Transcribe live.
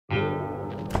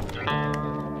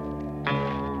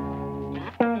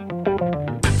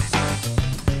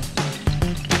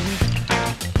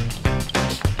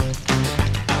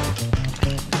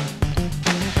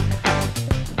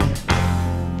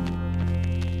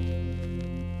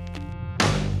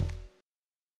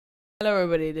Hello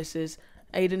everybody, this is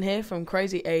Aiden here from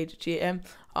Crazy Aid GM.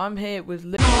 I'm here with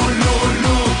Lucas,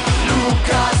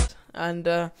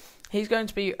 and he's going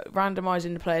to be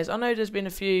randomising the players. I know there's been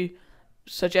a few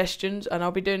suggestions and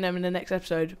I'll be doing them in the next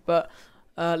episode, but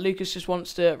Lucas just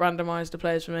wants to randomise the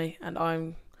players for me and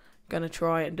I'm going to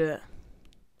try and do it.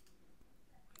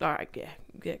 Alright,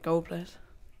 get gold players.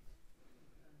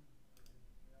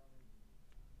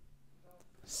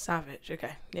 Savage,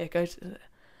 okay. Yeah, go to...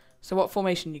 So what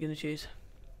formation are you going to choose?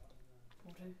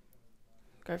 4-2.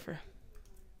 Go for it.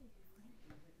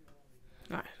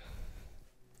 Alright.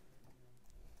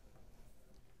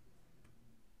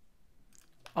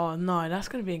 Oh no, that's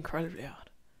going to be incredibly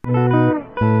hard. Alright,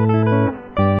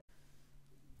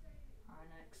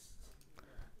 next.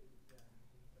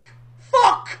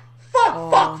 Fuck! Fuck!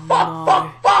 Oh, fuck! no.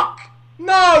 Fuck! Fuck!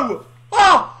 No!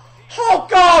 Oh! Oh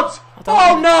God! I don't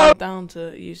Oh want no! to go down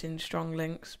to using strong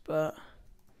links, but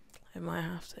it might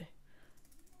have to.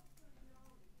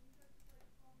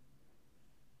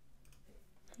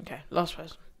 Okay, last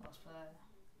person. Last player.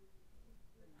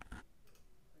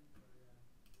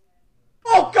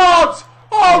 Oh God!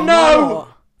 Oh no!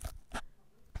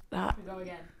 That, We go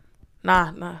again.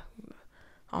 nah.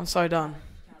 I'm so done.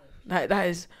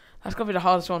 That's gotta be the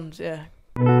hardest ones, yeah.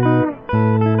 What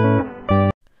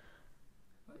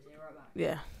is he, right back?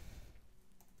 Yeah.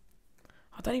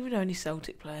 I don't even know any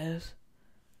Celtic players.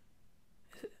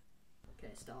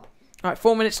 Okay, start. Alright,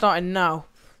 4 minutes starting now.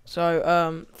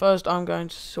 So, first I'm going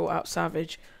to sort out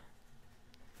Savage.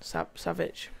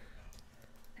 Savage.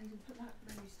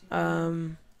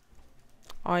 I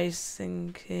was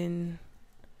thinking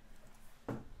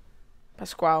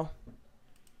Pasquale.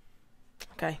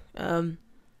 Okay.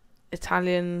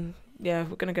 Italian, yeah,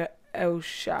 we're gonna go El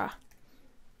Shah.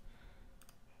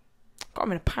 Got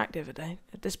him in a pack the other day.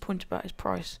 At this point about his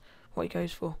price, what he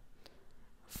goes for.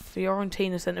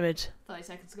 Fiorentina centre mid. 30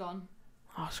 seconds gone.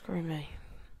 Oh, screw me.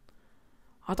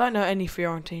 I don't know any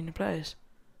Fiorentina players.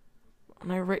 I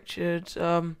know Richards.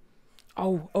 Oh.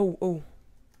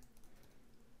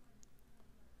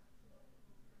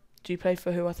 Do you play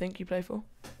for who I think you play for?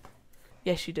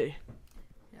 Yes, you do.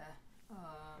 Yeah.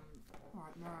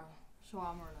 Alright, Morales.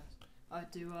 Suarez Morales. I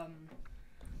do,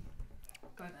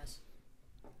 Gomez.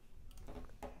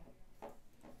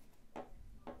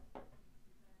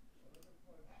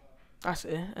 That's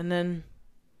it. And then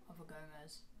Other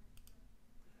Gomez.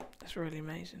 that's really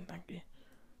amazing. Thank you.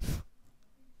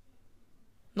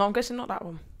 No, I'm guessing not that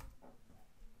one.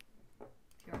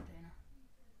 Fiorentina.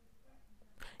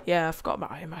 Yeah, I forgot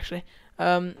about him actually.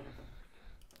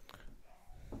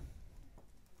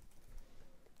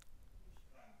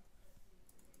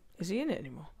 Is he in it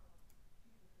anymore?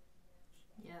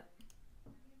 Yep.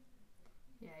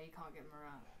 Yeah, you can't get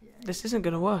Morales. Yeah. This isn't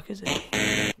gonna work, is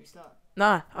it? Restart.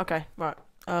 Nah. Okay. Right.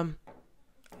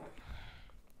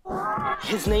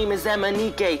 His name is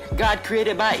Emanike, God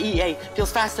created by EA.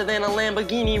 Feels faster than a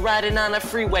Lamborghini riding on a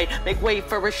freeway. Make way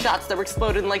for his shots, they're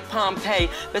exploding like Pompeii.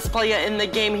 Best player in the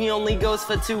game, he only goes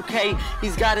for 2K.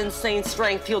 He's got insane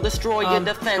strength, he'll destroy your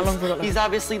defense. He's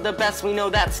obviously the best, we know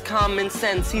that's common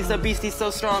sense. He's a beast, he's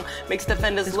so strong, makes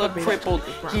defenders look crippled.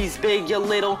 He's big, you're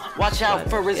little, watch out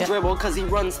for his dribble, cause he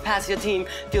runs past your team.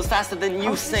 Feels faster than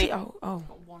Usain. Got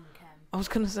one chem. I was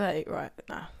gonna say, right,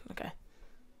 nah, okay.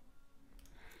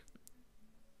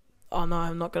 Oh no,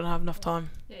 I'm not gonna have enough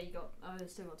time. Yeah, you got. Oh, they've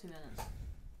still got 2 minutes.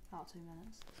 About 2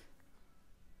 minutes.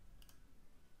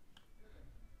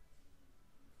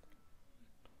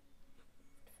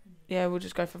 Yeah, we'll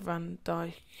just go for Van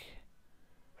Dijk.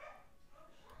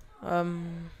 Who's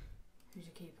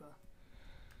your keeper?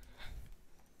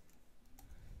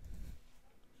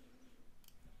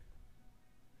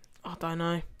 I don't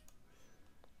know.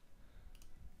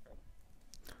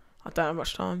 I don't have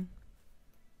much time.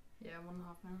 Yeah,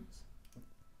 1.5 minutes.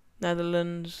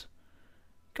 Netherlands,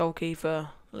 goalkeeper,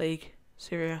 league,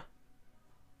 Syria.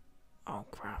 Oh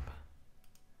crap.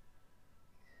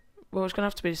 Well, it's gonna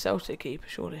have to be the Celtic keeper,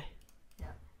 surely.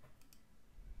 Yeah.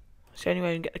 It's the only way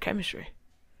we can get the chemistry.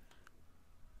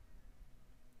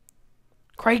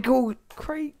 Craig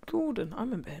Gordon, I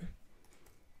remember him.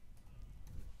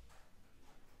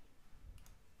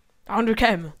 100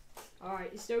 chem.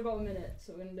 Alright, you still got a minute,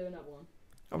 so we're gonna do another one.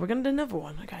 Oh, we're gonna do another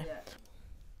one, okay. Yeah.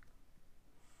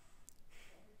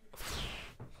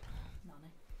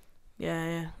 Nani.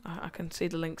 Yeah, I can see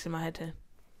the links in my head here.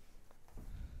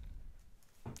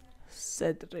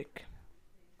 Cedric.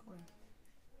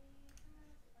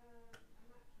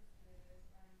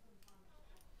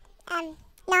 No.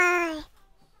 Not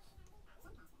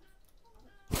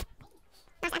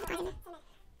advertising.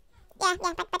 Yeah,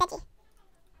 but Becky.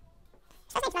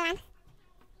 That's nice, man.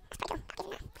 That's pretty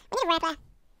cool. I'll give him that. We need a red.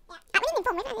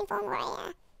 inform? Is that an inform or a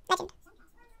legend?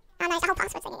 Oh no, it's a whole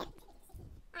password thing, yeah.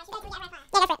 Alright, should we go till we get a rare player?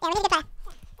 Yeah, go for it. Yeah, we need a good player.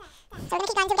 So we're going to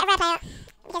keep going until we get a rare player,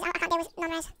 because I can't deal with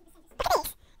non-rares. Look at this.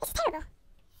 This is terrible.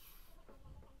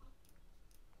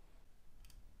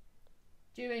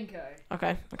 Juinko.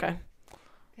 Okay.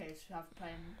 Okay, so have to play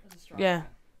him as a striker. Yeah.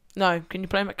 No, can you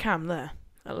play him at cam there?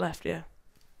 At left, yeah.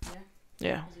 Yeah?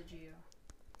 Yeah. Is it Gio?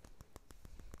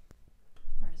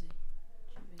 Where is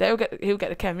he? He'll get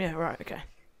the cam, yeah, right, okay.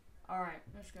 Alright,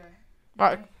 let's go.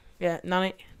 Right, Okay. yeah,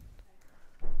 Nanny.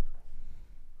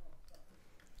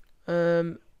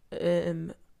 Who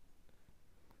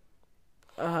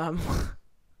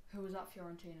was that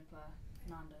Fiorentina player?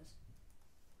 Fernandez.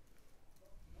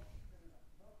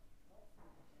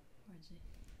 Where is he?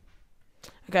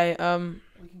 Okay,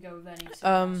 We can go with any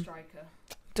striker.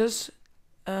 does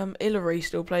Hillary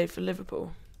still play for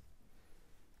Liverpool?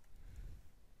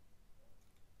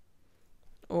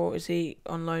 Or is he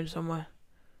on loan somewhere?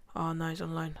 Oh no, he's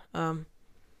on loan.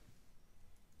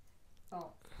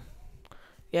 Oh.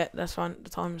 Yeah, that's fine. The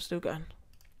time is still going.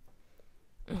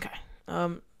 Okay.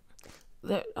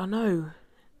 I know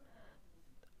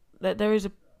that there is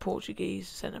a Portuguese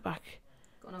centre back.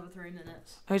 Got another 3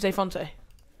 minutes. Jose Fonte.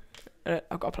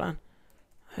 I've got a plan.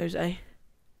 Jose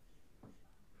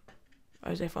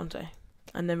Fonte,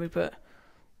 and then we put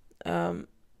Dejan.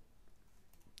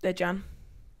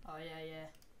 Oh yeah.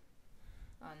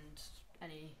 And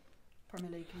any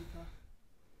Premier League keeper.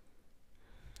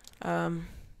 El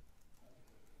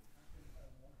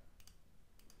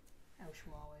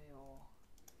Shaarawy or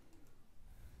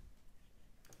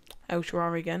El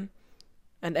Shaarawy again,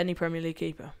 and any Premier League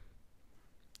keeper.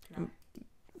 no.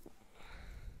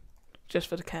 Just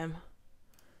for the cam.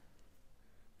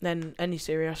 Then any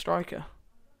Serie A striker.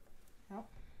 Oh.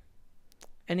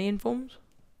 Any informs?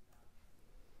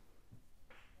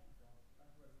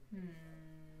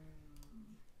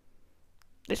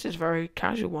 This is a very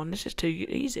casual one. This is too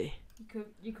easy.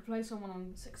 You could play someone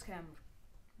on 6 cam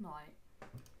night.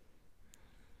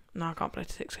 No, I can't play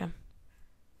to 6 cam.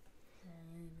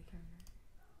 We can.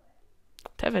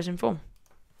 Tevez in form.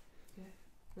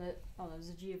 There's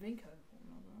a Giovinco.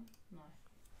 No.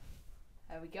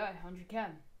 There we go. 100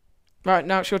 cam. Right,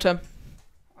 now it's your turn.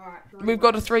 All right. We've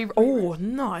got a 3. Oh,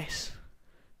 nice.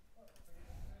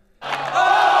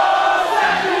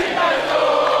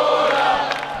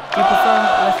 Do you prefer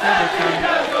left mid or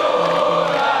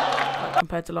cam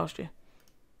compared to last year?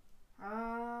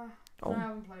 I Oh.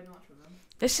 haven't played much with them.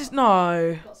 This is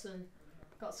no.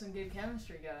 Got some good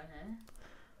chemistry going here.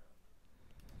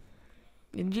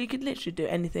 And you could literally do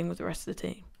anything with the rest of the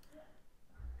team.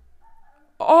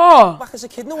 Oh! Back as a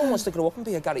kid, no one wants to grow up and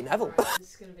be a Gary Neville.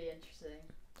 This is gonna be interesting.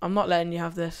 I'm not letting you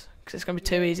have this because it's gonna be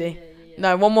too easy. Yeah.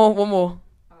 No, one more. All right, whatever.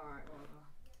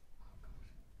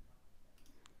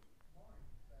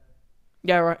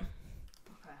 Yeah, right.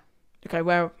 Okay. Okay,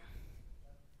 where?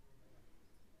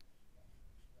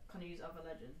 Can I use other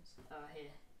legends?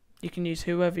 Here. You can use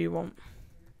whoever you want.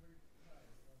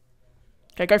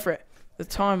 Okay, go for it. The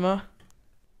timer.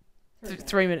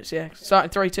 3 minutes, yeah. Starting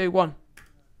 3, 2, 1.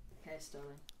 Okay,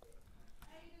 Sterling.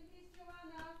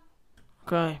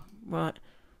 Okay, right.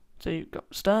 So you've got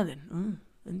Sterling.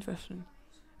 Interesting.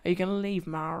 Are you gonna leave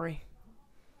Maori?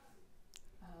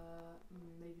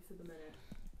 Maybe for the minute.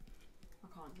 I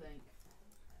can't think.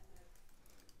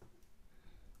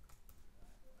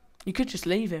 You could just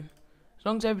leave him. As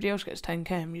long as everybody else gets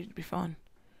 10k, you'd be fine.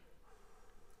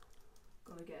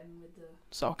 Gotta get him with the.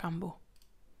 Sol Campbell.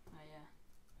 Oh yeah.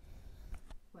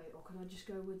 Wait, or can I just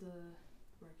go with the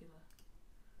regular?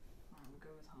 Alright, we'll go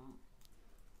with Hart.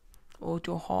 Or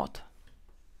Joe Hart.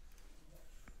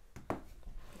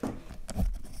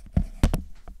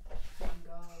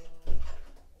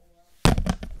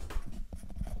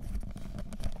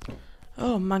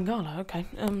 Oh, Mangala. Okay.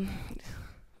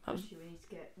 Actually, we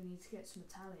need to get some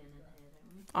Italian in here,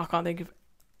 don't we? I can't think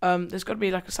of. There's got to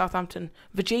be like a Southampton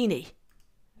Virginie,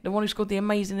 the one who scored the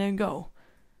amazing own goal.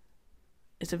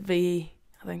 It's a VE,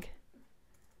 I think.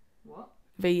 What?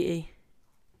 VE.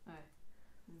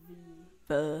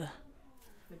 Oh.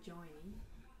 Vagina.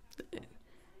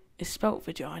 It's spelt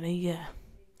Vagina, yeah.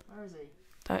 Where is he?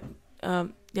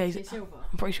 Yeah, Is he silver?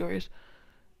 I'm pretty sure he is.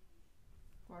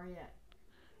 Where are you at?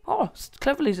 Oh,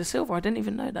 cleverly he's a silver. I didn't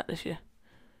even know that this year.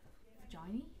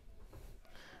 Vagina?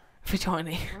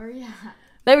 Vagina. Where are you at?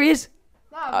 There he is.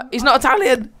 No, He's not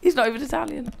Italian. He's not even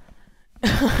Italian.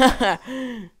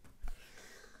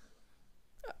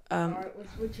 Alright,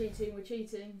 we're cheating.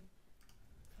 Players,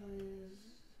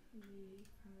 League,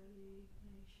 Premier League,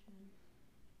 Nation,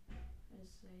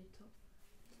 is a top.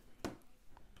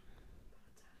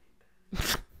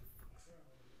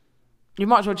 You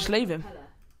might as well just leave him. Pella.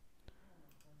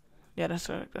 Yeah, that's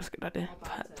a good idea. Or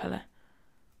Bate. Pele.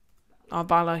 Oh,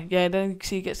 Barlow. Yeah, then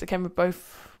he gets the camera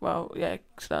both. Well, yeah,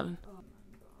 Sterling.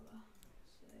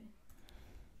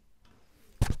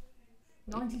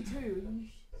 92.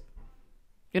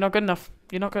 You're not good enough.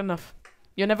 You're not good enough.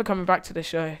 You're never coming back to this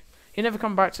show. You're never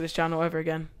coming back to this channel ever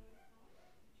again.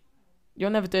 You're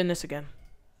never doing this again.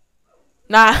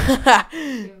 Nah.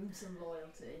 Give him some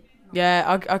loyalty.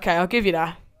 Yeah, okay, I'll give you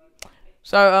that.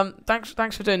 So,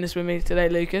 thanks for doing this with me today,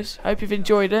 Lucas. Hope you've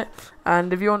enjoyed it.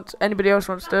 And if anybody else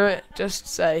wants to do it, just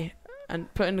say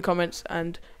and put in the comments.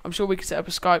 And I'm sure we could set up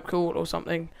a Skype call or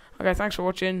something. Okay, thanks for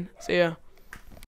watching. See ya.